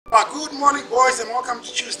Good morning, boys, and welcome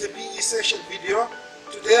to Tuesday PE session video.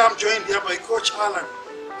 Today I'm joined here by Coach Alan.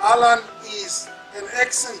 Alan is an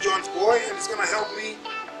ex-St. John's boy and he's going to help me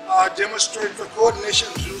demonstrate the coordination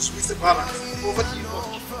drills with the balance. Over to you,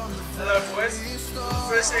 Coach. Hello, boys.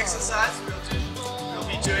 First exercise we'll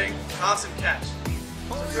be doing bounce and catch.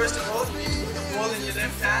 So first of all, you need to put the ball in your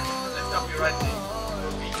left hand and lift up your right leg.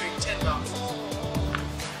 We'll be doing 10 bounces.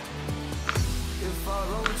 If I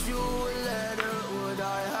wrote you a letter, would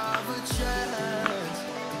I have a chance?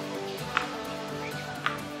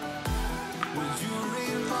 Would you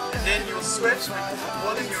read my And then you'll switch and put the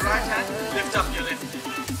ball in your right hand and lift up your left leg.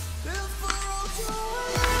 If I wrote you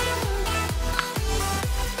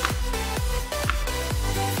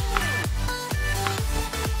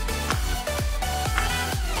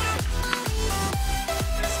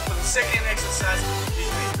For the second exercise, we'll be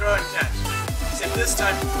doing throw and catch. Except this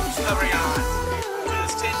time, we're covering our eyes. We'll do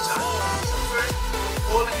this 10 times. So first,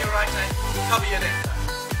 ball in your right hand, cover your left eye.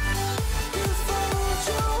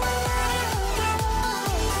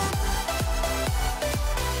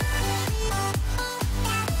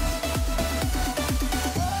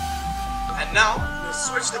 And now, we'll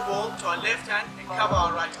switch the ball to our left hand and cover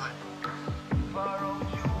our right eye.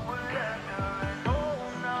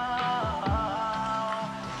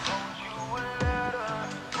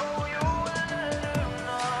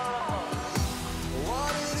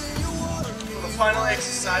 For the final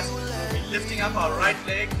exercise, we'll be lifting up our right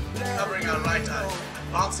leg, covering our right eye,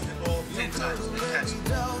 and bouncing the ball 10 times and catching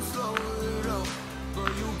it.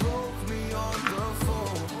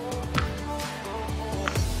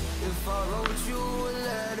 If I wrote you a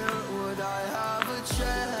letter, would I have a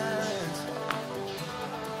chance?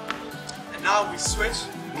 And now we switch,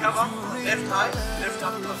 cover our left eye, lift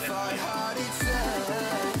up our left leg.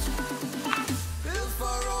 If I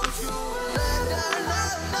wrote you a letter,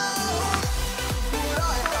 would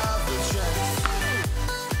I have a chance?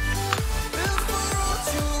 If I wrote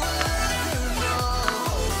you a letter,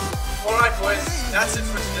 Alright boys, that's it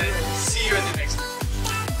for today.